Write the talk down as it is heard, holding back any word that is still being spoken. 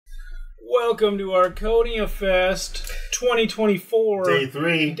Welcome to ArchoniaFest 2024. Day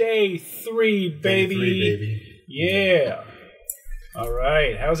 3. Day 3, baby. Day 3, baby. Yeah. All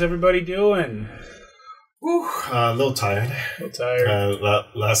right. How's everybody doing? Whew, a little tired.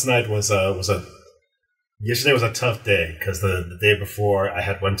 Last night yesterday was a tough day because the day before I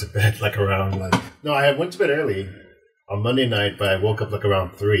had went to bed I went to bed early on Monday night, but I woke up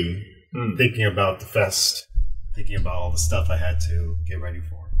around 3 thinking about the fest, thinking about all the stuff I had to get ready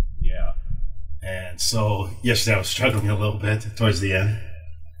for. Yeah. And so yesterday I was struggling a little bit towards the end,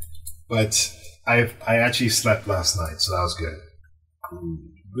 but I actually slept last night, so that was good.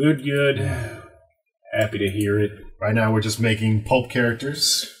 Good. Happy to hear it. Right now we're just making pulp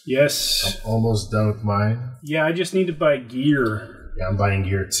characters. Yes. I'm almost done with mine. Yeah, I just need to buy gear. Yeah, I'm buying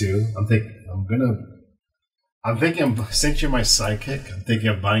gear too. Since you're my sidekick, I'm thinking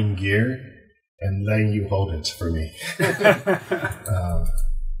of buying gear and letting you hold it for me.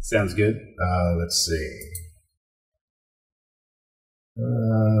 Sounds good. Let's see.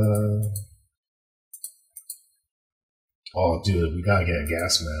 Oh, dude, we gotta get a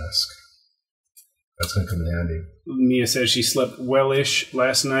gas mask. That's gonna come in handy. Mia says she slept well-ish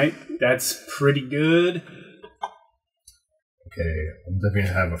last night. That's pretty good. Okay, I'm definitely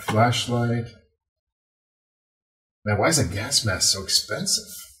gonna have a flashlight. Man, why is a gas mask so expensive?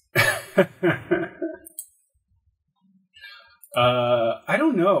 I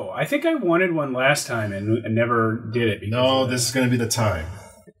don't know. I think I wanted one last time and never did it. No, this is gonna be the time.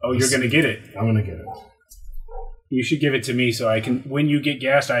 Oh, you're gonna get it? I'm gonna get it. You should give it to me so I can. When you get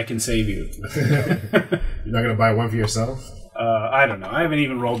gassed, I can save you. You're not gonna buy one for yourself? I don't know. I haven't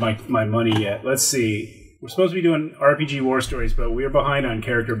even rolled my money yet. Let's see. We're supposed to be doing RPG war stories, but we're behind on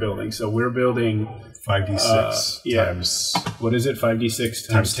character building. So we're building 5d6 times. What is it? 5d6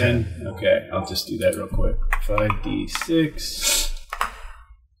 times 10? Okay, I'll just do that real quick. 5d6.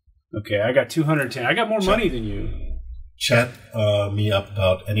 Okay, I got 210. I got more money than you. Chat me up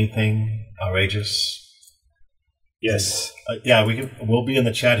about anything outrageous. Yes. We'll be in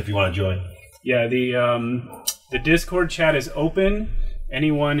the chat if you want to join. Yeah, the Discord chat is open.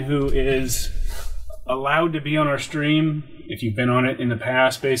 Anyone who is allowed to be on our stream, if you've been on it in the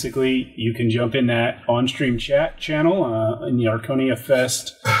past, basically, you can jump in that on-stream chat channel in the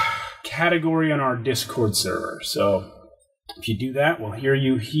ArchoniaFest category on our Discord server. So if you do that, we'll hear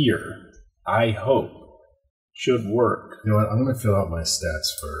you here. I hope. Should work. You know what? I'm going to fill out my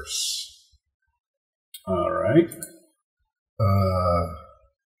stats first. All right.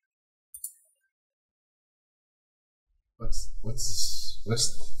 What's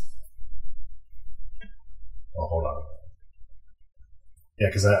Oh, hold on. Yeah,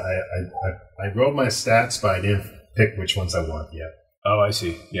 because I wrote my stats, but I didn't pick which ones I want yet. Oh, I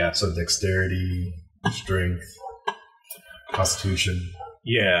see. Yeah. So dexterity, strength, constitution.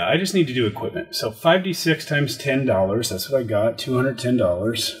 Yeah, I just need to do equipment. So 5d6 times $10. That's what I got. $210.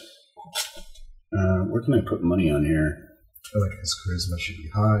 Where can I put money on here? I feel like his charisma should be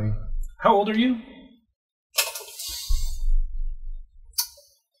high. How old are you?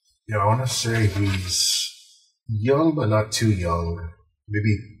 Yeah, I want to say he's young, but not too young.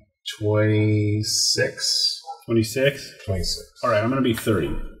 Maybe 26? 26? 26. All right, I'm going to be 30.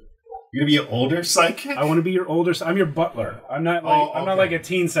 You're going to be an older sidekick? I want to be your older... I'm your butler. I'm not like a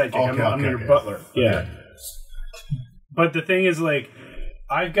teen sidekick. I'm your butler. Yeah. Okay. But the thing is,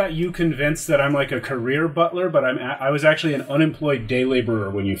 I've got you convinced that I'm like a career butler, but I was actually an unemployed day laborer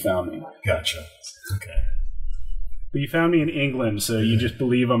when you found me. Gotcha. Okay. But you found me in England, so you just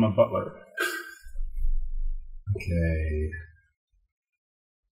believe I'm a butler. Okay.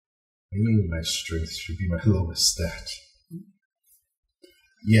 Maybe my strength should be my lowest stat.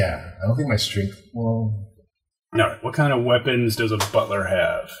 Yeah, I don't think my strength... Well... No, what kind of weapons does a butler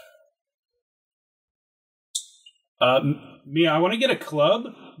have? I want to get a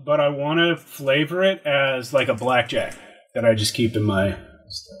club, but I want to flavor it as like a blackjack that I just keep in my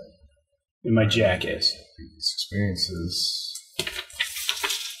jacket. Previous experiences.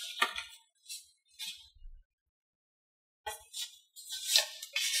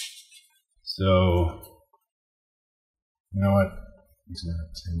 So, you know what? He's gonna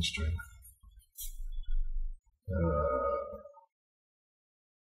have 10 strength.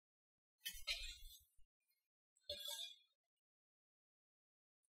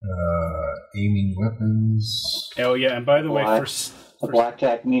 Aiming weapons. Oh yeah, and by the way, a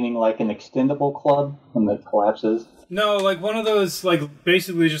blackjack meaning like an extendable club when it collapses. No, like one of those,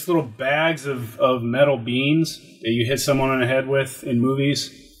 basically just little bags of metal beans that you hit someone on the head with in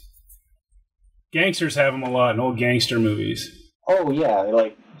movies. Gangsters have them a lot in old gangster movies. Oh yeah,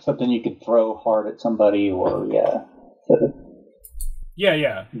 like something you could throw hard at somebody, or yeah.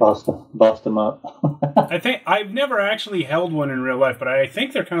 Yeah. Bust them up. I think I've never actually held one in real life, but I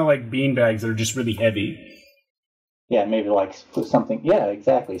think they're kind of like bean bags that are just really heavy. Yeah, maybe like something. Yeah,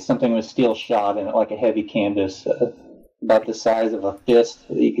 exactly. Something with steel shot in it, like a heavy canvas, about the size of a fist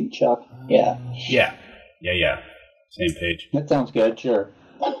that you can chuck. Yeah. Yeah. Same page. That sounds good. Sure.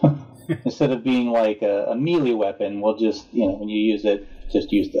 Instead of being like a melee weapon, we'll just when you use it,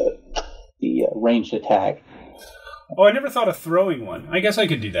 just use the ranged attack. Oh, I never thought of throwing one. I guess I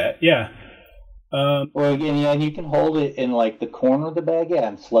could do that. Yeah. Or again, you can hold it in like the corner of the bag,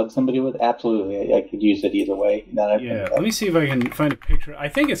 and slug somebody with. Absolutely, I could use it either way. Let me see if I can find a picture. I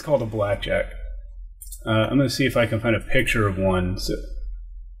think it's called a blackjack. I'm going to see if I can find a picture of one. So.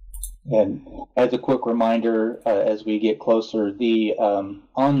 And as a quick reminder, as we get closer,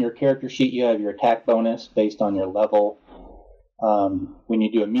 on your character sheet you have your attack bonus based on your level. When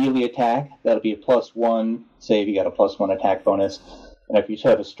you do a melee attack, that'll be a +1. Say if you got a +1 attack bonus. And if you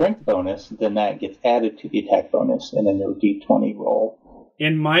have a strength bonus, then that gets added to the attack bonus, and then your d20 roll.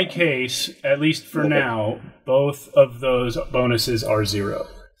 In my case, at least for now, both of those bonuses are 0.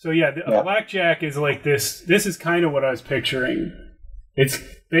 So yeah, a blackjack is like this. This is kind of what I was picturing. It's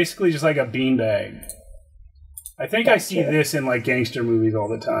basically just like a beanbag. I think I see this in like gangster movies all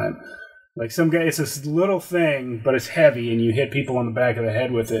the time. Like some guy, it's this little thing, but it's heavy, and you hit people on the back of the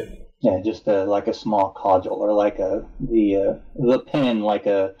head with it. Yeah, just like a small cudgel, or like the pin, like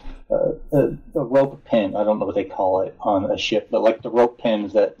a rope pin. I don't know what they call it on a ship, but like the rope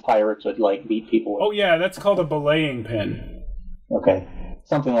pins that pirates would like beat people with. Oh yeah, that's called a belaying pin. Okay,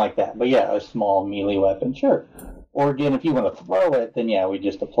 something like that. But yeah, a small melee weapon, sure. Or again, if you want to throw it, then yeah, we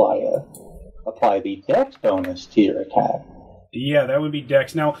just apply the dex bonus to your attack. Yeah, that would be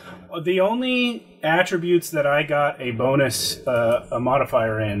dex. Now, the only attributes that I got a bonus, a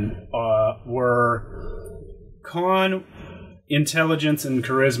modifier in, were con, intelligence, and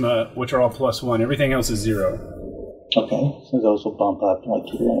charisma, which are all +1. Everything else is 0. Okay, so those will bump up like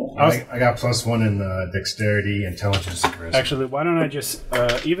your. I got +1 in dexterity, intelligence, and charisma. Actually, why don't I just,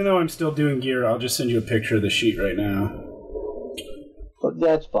 even though I'm still doing gear, I'll just send you a picture of the sheet right now. But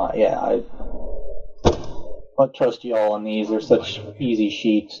that's fine. Yeah, I trust you all on these. They're such easy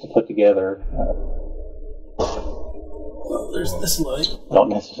sheets to put together. There's this light. Don't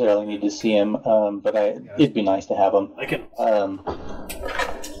necessarily need to see them, but it'd be nice to have them. I can. Yeah,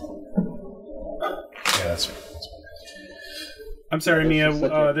 that's right. I'm sorry, Mia.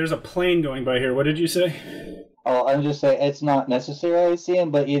 There's a plane going by here. What did you say? Oh, I'm just saying it's not necessary to see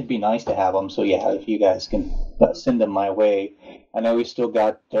them, but it'd be nice to have them. So yeah, if you guys can send them my way. I know we still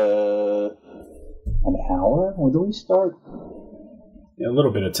got an hour. When do we start? Yeah, a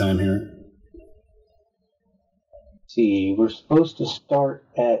little bit of time here. See, we're supposed to start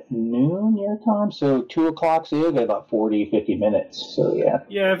at noon your time, so 2 o'clock, so you'll get about 40, 50 minutes, so yeah.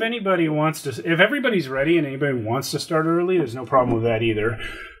 Yeah, if everybody's ready and anybody wants to start early, there's no problem with that either.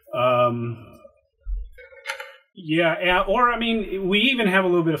 Or, I mean, we even have a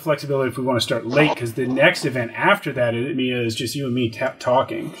little bit of flexibility if we want to start late, because the next event after that, Mia, is just you and me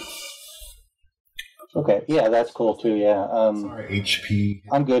talking. Okay, yeah, that's cool too. Yeah. Sorry, HP.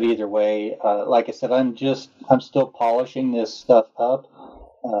 I'm good either way. Like I said, I'm still polishing this stuff up.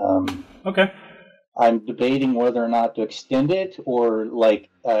 Okay. I'm debating whether or not to extend it or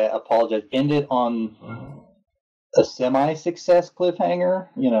apologize, end it on a semi-success cliffhanger.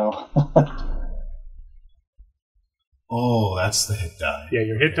 Oh, that's the hit die. Yeah,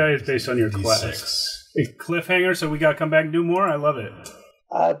 your hit die is based on your class. A cliffhanger, so we got to come back and do more. I love it.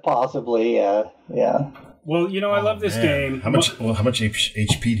 Possibly, yeah. Well, I love this game. How much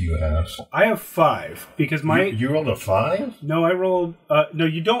HP do you have? I have 5 because you rolled a 5? No, I rolled. No,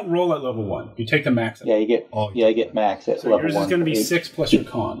 you don't roll at level 1. You take the max. Yeah, you get max at level 1. So yours is going to be 6 plus your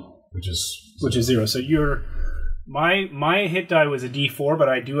con, which is 0. So my hit die was a D4, but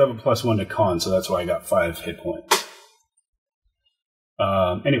I do have a +1 to con, so that's why I got 5 hit points.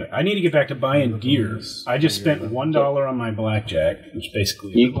 Anyway, I need to get back to buying gear. I just spent $1 on my blackjack, which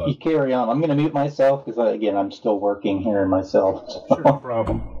basically you carry on. I'm going to mute myself because again, I'm still working here myself. Sure, no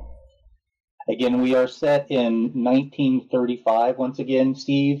problem. Again, we are set in 1935 once again,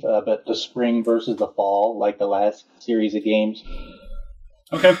 Steve, but the spring versus the fall, like the last series of games.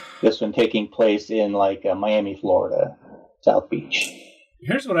 Okay. This one taking place in Miami, Florida, South Beach.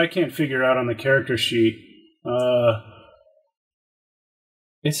 Here's what I can't figure out on the character sheet.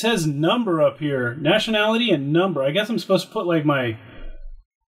 It says number up here. Nationality and number. I guess I'm supposed to put my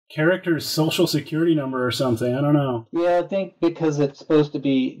character's social security number or something. I don't know. Yeah, I think because it's supposed to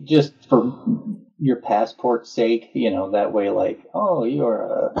be just for your passport's sake, that way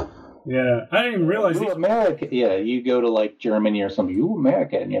you're Yeah, I didn't even realize. You American? Yeah, you go to like Germany or something. You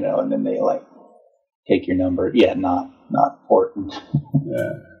American, and then they like take your number. Yeah, not important.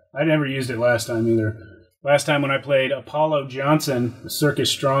 Yeah, I never used it last time either. Last time when I played Apollo Johnson, the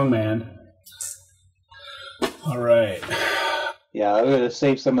circus strongman. All right. Yeah, I'm going to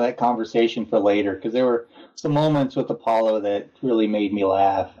save some of that conversation for later because there were some moments with Apollo that really made me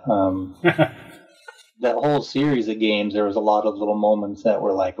laugh. That whole series of games, there was a lot of little moments that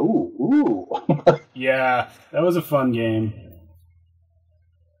were like, ooh. Yeah, that was a fun game.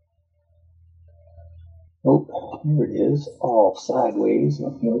 Oh, here it is, all sideways.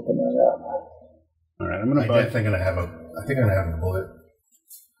 Let me open that up. All right, I'm gonna. I think I'm gonna have a bullet.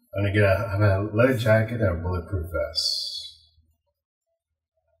 I'm gonna get a leather jacket and a bulletproof vest.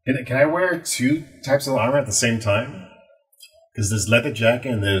 Can I wear two types of armor at the same time? Because there's leather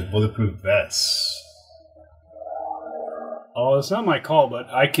jacket and there's bulletproof vest. Oh, it's not my call, but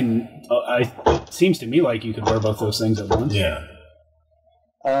I can. It seems to me like you could wear both those things at once. Yeah.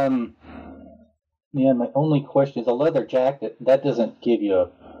 Yeah. My only question is a leather jacket. That doesn't give you a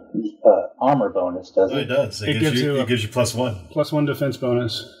armor bonus, does it? Oh, it does. It gives you +1. +1 defense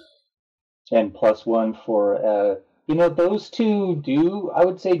bonus. And +1 for those two I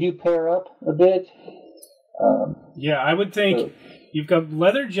would say pair up a bit. Yeah, I would think you've got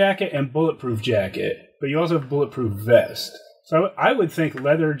leather jacket and bulletproof jacket, but you also have bulletproof vest. So I would think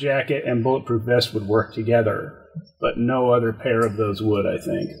leather jacket and bulletproof vest would work together, but no other pair of those would, I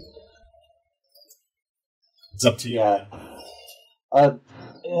think. It's up to you. Yeah.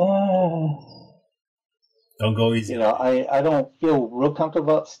 Don't go easy. I don't feel real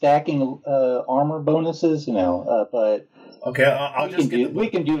comfortable about stacking armor bonuses, but okay, I'll we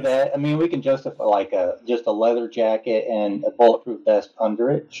can do that. I mean, we can justify like just a leather jacket and a bulletproof vest under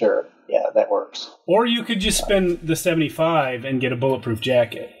it. Sure, yeah, that works. Or you could just spend the 75 and get a bulletproof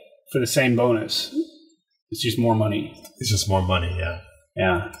jacket for the same bonus. It's just more money. It's just more money, yeah.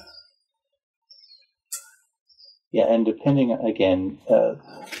 Yeah. Yeah, and depending, again,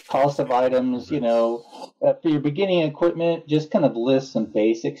 cost of items, for your beginning equipment, just kind of list some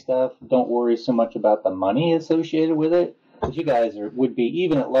basic stuff. Don't worry so much about the money associated with it. Because you guys would be,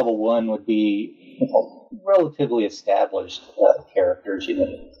 even at level 1, would be relatively established characters.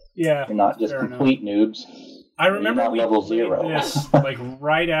 Yeah. You're not just complete noobs. I remember we level played 0. this like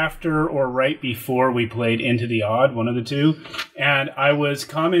right after or right before we played Into the Odd, one of the two. And I was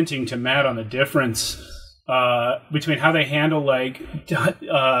commenting to Matt on the difference between how they handle like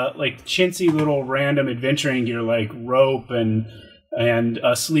chintzy little random adventuring gear like rope and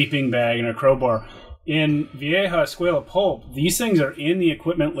a sleeping bag and a crowbar. In Vieja Escuela Pulp, these things are in the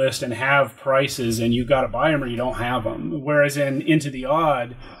equipment list and have prices, and you got to buy them or you don't have them. Whereas in Into the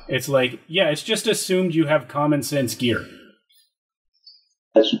Odd, it's like, yeah, it's just assumed you have common sense gear.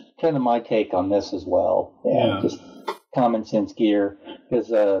 That's kind of my take on this as well. Yeah. Just common sense gear,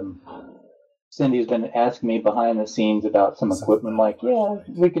 because Cindy's been asking me behind the scenes about some equipment. Like, yeah,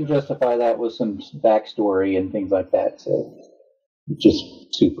 we can justify that with some backstory and things like that. So it's just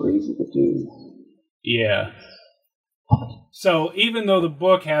super easy to do. Yeah. So even though the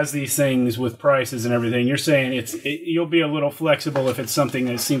book has these things with prices and everything, you're saying you'll be a little flexible if it's something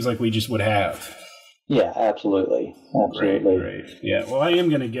that seems like we just would have. Yeah, absolutely. Great. Yeah, well, I am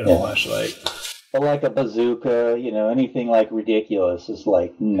going to get a flashlight. But like a bazooka, anything like ridiculous is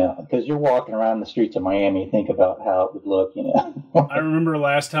like, no. Because you're walking around the streets of Miami, think about how it would look, I remember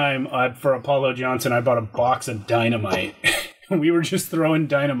last time for Apollo Johnson, I bought a box of dynamite. We were just throwing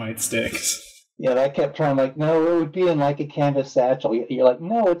dynamite sticks. Yeah, I kept trying, like, no, it would be in like a canvas satchel. You're like,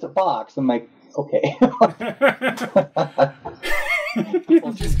 no, it's a box. I'm like, okay.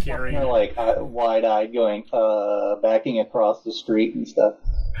 People just carrying it. Like wide-eyed going, backing across the street and stuff.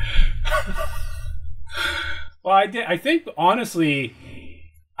 Well, I think, honestly,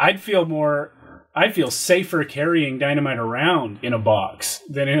 I'd feel safer carrying dynamite around in a box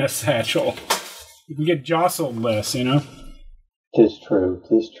than in a satchel. You can get jostled less, Tis true.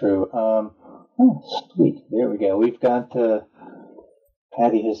 Oh, sweet. There we go. We've got,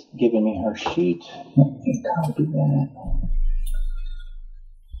 Patty has given me her sheet. Let me copy that.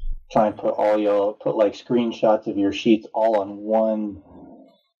 Try and put like screenshots of your sheets all on one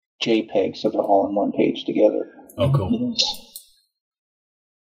JPEG, so they're all on one page together. Oh, cool.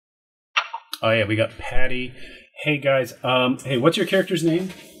 Oh, yeah, we got Patty. Hey, guys. Hey, what's your character's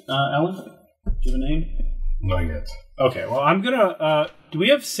name, Alan? Do you have a name? Not yet. Okay, well, I'm gonna. Do we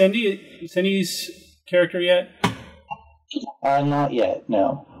have Cindy's character yet? Not yet,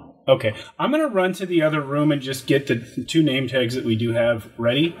 no. Okay, I'm gonna run to the other room and just get the 2 name tags that we do have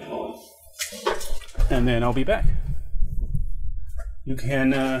ready, and then I'll be back. You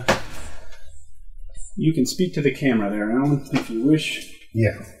can You can speak to the camera there, Alan, if you wish.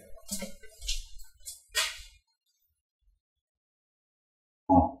 Yeah.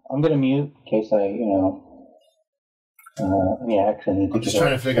 I'm going to mute in case I, actually need to. I'm just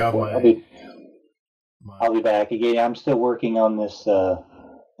trying to figure out why. I'll be back again. I'm still working on this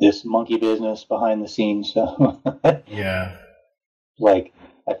this monkey business behind the scenes. So yeah. Like,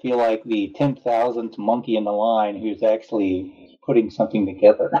 I feel like the 10,000th monkey in the line who's actually putting something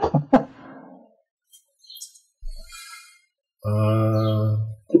together. Back.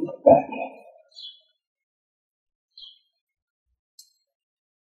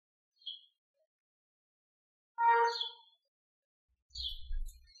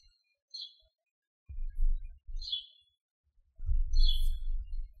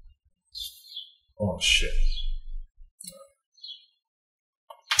 Oh, shit.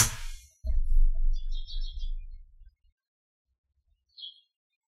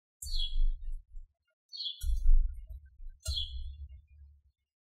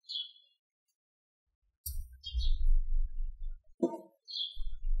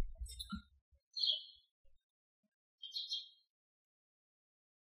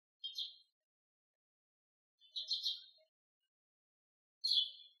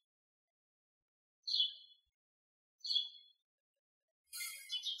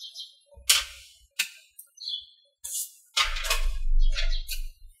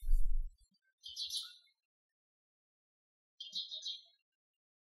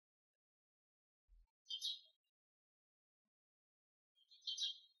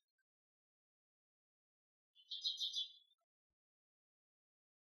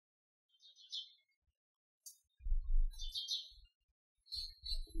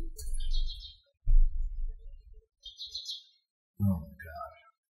 Oh, my God.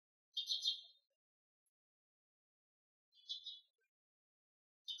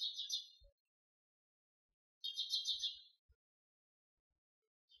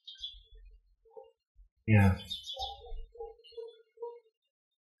 Yeah.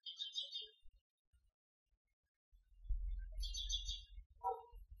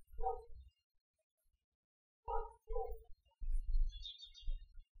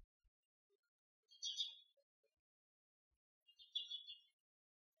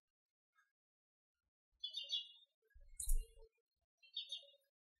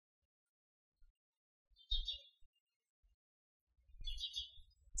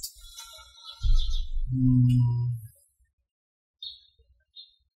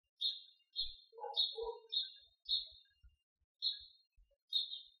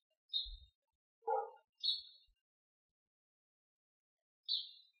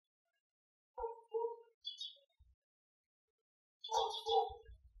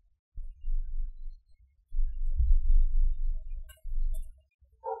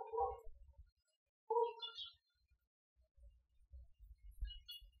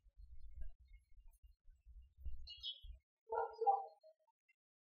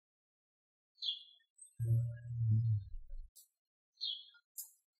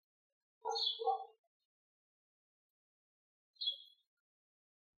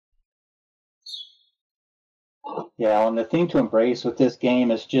 Yeah, and the thing to embrace with this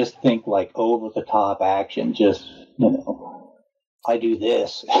game is just think like over the top action. Just, I do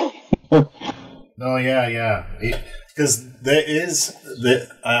this. No, yeah. Because there is,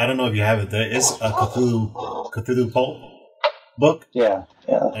 I don't know if you have it, there is a Cthulhu Pulp book. Yeah.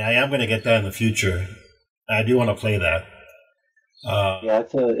 And I am going to get that in the future. I do want to play that. Yeah,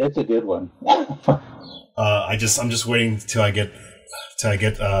 it's a good one. I'm just waiting till I get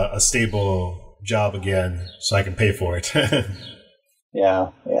a stable job again so I can pay for it.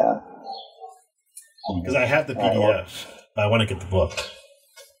 Yeah. Because I have the PDF, but I want to get the book.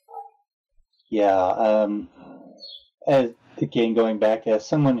 Yeah. Again, going back as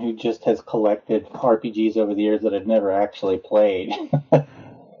someone who just has collected RPGs over the years that I've never actually played.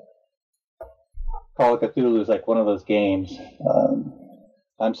 Call of Cthulhu is like one of those games.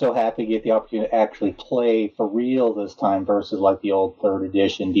 I'm so happy to get the opportunity to actually play for real this time versus like the old 3rd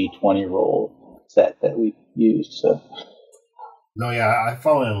edition D20 roll set that we used. So. No, yeah, I've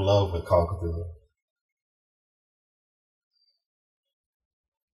fallen in love with Call of Cthulhu.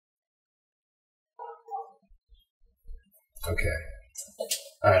 Okay.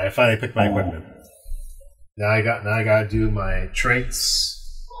 All right, I finally picked my equipment. Now I gotta do my traits.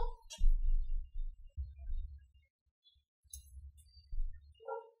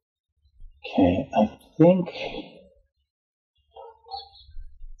 Okay, I think.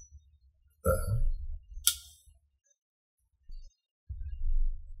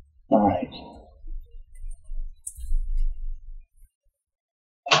 All right.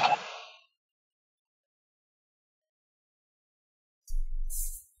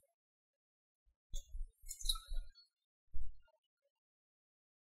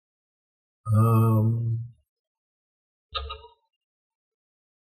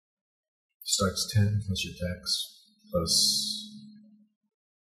 Starts 10 plus your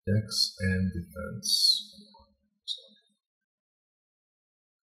dex and defense.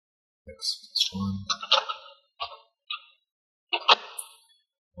 Dex plus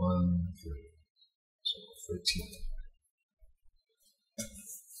 1, 3. So 13.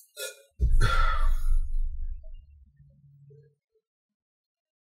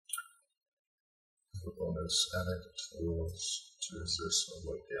 The bonus added to rules to resist or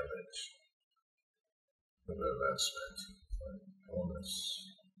avoid damage. With advancement, bonus.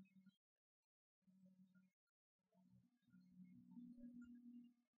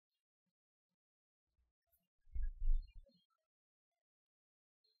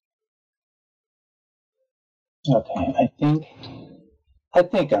 Okay, I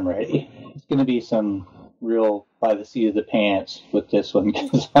think I'm ready. It's going to be some real by the seat of the pants with this one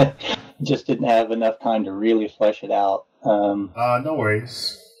because I just didn't have enough time to really flesh it out. No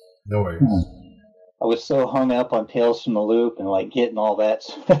worries. No worries. I was so hung up on Tales from the Loop and like getting all that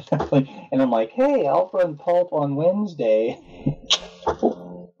stuff. And I'm like, hey, I'll run Pulp on Wednesday.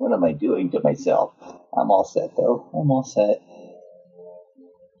 What am I doing to myself? I'm all set though. I'm all set.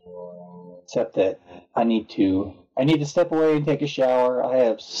 Except that I need to step away and take a shower. I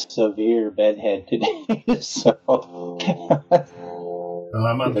have severe bedhead today, so.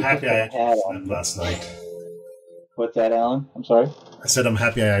 I'm happy I actually slept last night. What's that, Alan? I'm sorry? I said I'm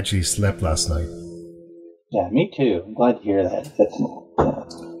happy I actually slept last night. Yeah, me too. I'm glad to hear that. That's,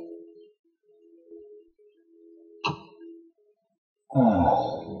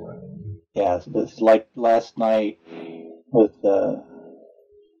 yeah, it's like last night with the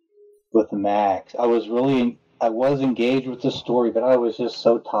Max. I was engaged with the story, but I was just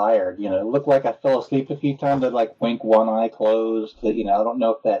so tired. You know, it looked like I fell asleep a few times. I'd like wink one eye closed. But, you know, I don't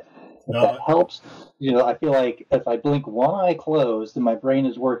know if that helps. You know, I feel like if I blink one eye closed, then my brain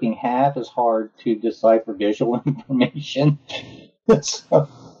is working half as hard to decipher visual information. So,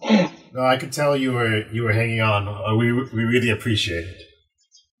 no, I could tell you were hanging on. We really appreciate it.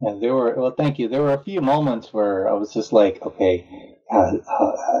 Yeah, thank you. There were a few moments where I was just like, okay,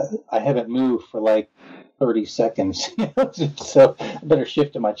 I haven't moved for like 30 seconds, so I better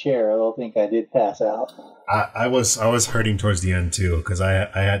shift to my chair. I don't think I did pass out. I was hurting towards the end too because I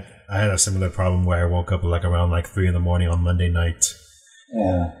had a similar problem where I woke up like around like 3 a.m. on Monday night.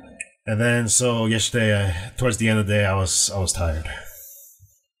 Yeah. And then so yesterday, towards the end of the day, I was tired.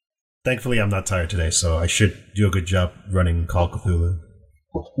 Thankfully, I'm not tired today, so I should do a good job running Call of Cthulhu.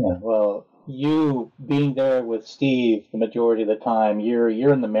 Yeah, well, you being there with Steve the majority of the time, you're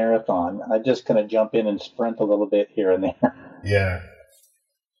in the marathon. I just kind of jump in and sprint a little bit here and there. Yeah.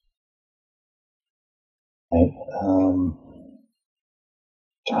 Right.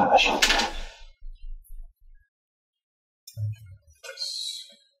 Gosh.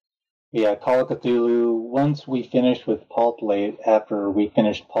 Yeah, Call of Cthulhu. Once we finish with Pulp after we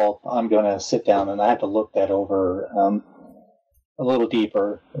finish Pulp, I'm going to sit down and I have to look that over a little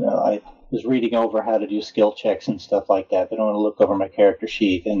deeper. You know, I was reading over how to do skill checks and stuff like that, but I want to look over my character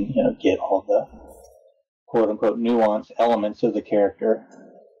sheet and, you know, get all the quote-unquote nuanced elements of the character.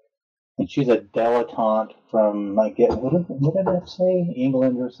 And she's a dilettante from, I guess, what did I say?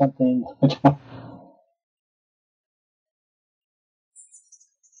 England or something?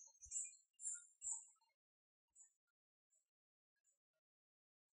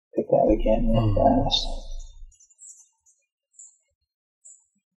 Pick that again real fast.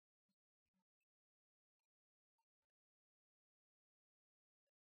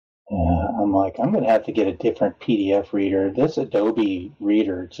 Yeah, I'm going to have to get a different PDF reader. This Adobe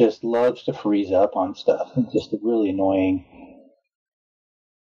reader just loves to freeze up on stuff. It's just really annoying.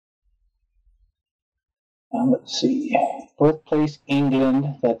 Let's see. Birthplace,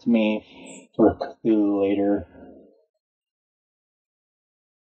 England. That's me for Cthulhu later.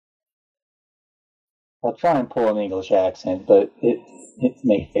 I'll try and pull an English accent, but it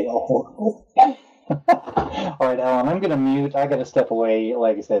may fail horribly. All right, Alan, I'm going to mute. I got to step away.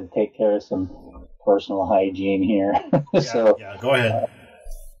 Like I said, take care of some personal hygiene here. So yeah, go ahead.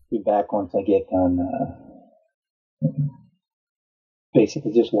 Be back once I get done.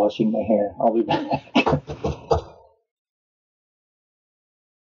 Basically, just washing my hair. I'll be back.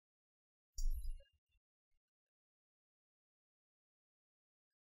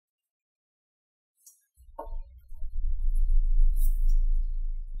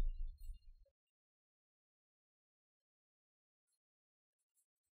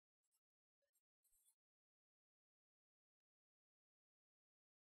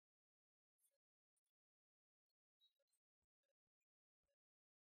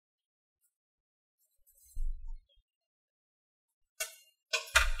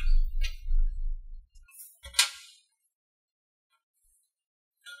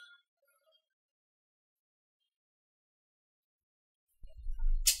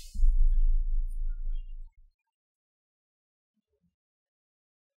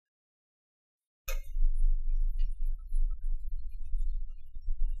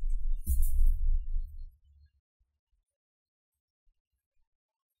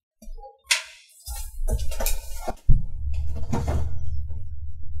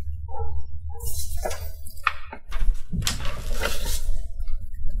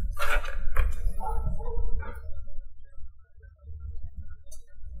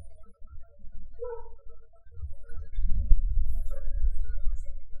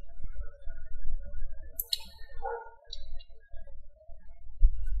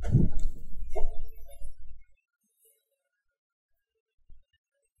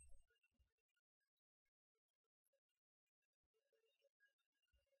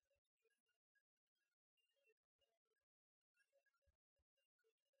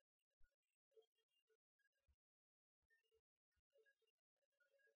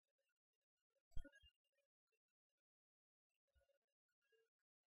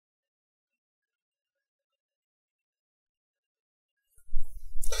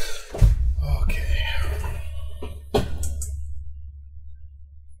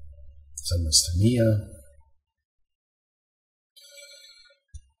 Send this to Mia.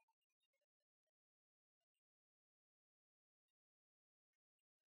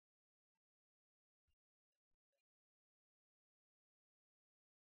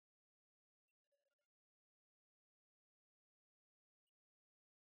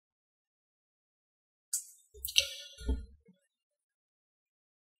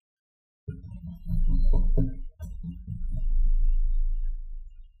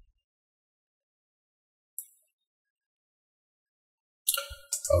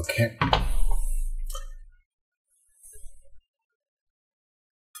 Okay.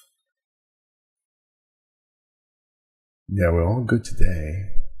 Yeah, we're all good today.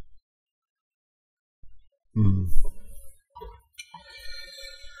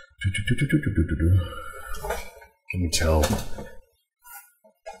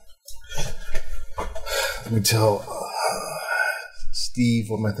 Let me tell Steve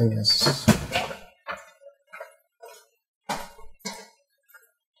what my thing is.